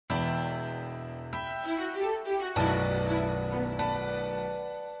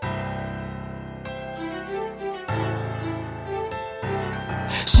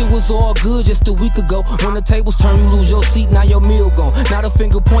Shit was all good just a week ago. When the tables turn, you lose your seat, now your meal gone. Now the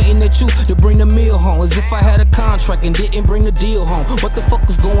finger pointing at you to bring the meal home, as if I had a contract and didn't bring the deal home. What the fuck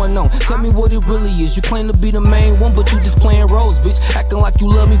is going on? Tell me what it really is. You claim to be the main one, but you just playing roles, bitch. Acting like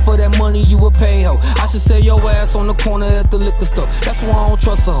you love me for that money, you a pay hoe. I should sell your ass on the corner at the liquor store. That's why I don't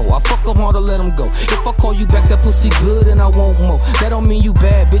trust a hoe. I fuck them hard to let them go. If I call you back, that pussy good and I want more. That don't mean you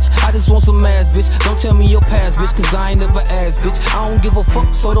bad, bitch. I just want some ass, bitch. Don't tell me your past, bitch, cause I ain't never asked, bitch. I don't give a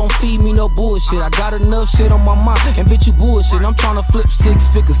fuck, so don't feed me no bullshit. I got enough shit on my mind, and bitch, you bullshit. I'm tryna flip 6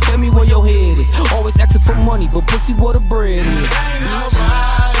 figures. Tell me where your head is. Always asking for money, but pussy where the bread is. Ain't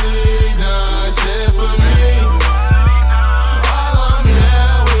nobody done shit for me. All I'm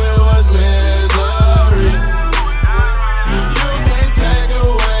there with was misery. You can't take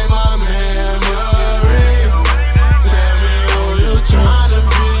away my memories. Tell me who you tryna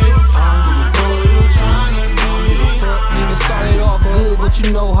be. Who you tryna be. It started off good, but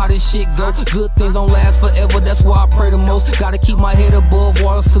you know how this shit go. Good things don't last forever, that's why I pray the most. Gotta keep my head above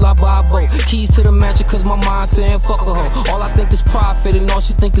water till I buy a boat. Keys to the mansion cause my mind saying fuck a hoe. All I think is profit and all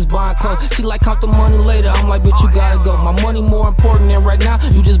she think is buying clothes. She like count the money later, I'm like bitch you gotta go. My money more important than right now,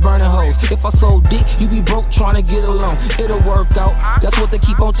 you just burning hoes. If I sold dick, you be broke trying to get a loan. It'll work out, that's what they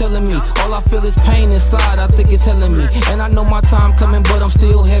keep on telling me. All I feel is pain inside, I think it's helling me. And I know my time coming but I'm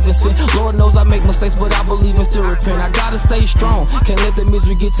still heaven sent. Lord knows I make mistakes but I believe and still repent. I gotta stay strong, can't let the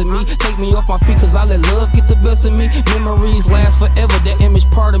misery get to me. Take me off my feet cause I let love get the best of me. Memories last forever, that image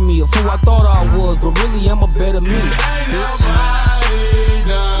part of me of who I thought I was, but really I'm a better me, bitch.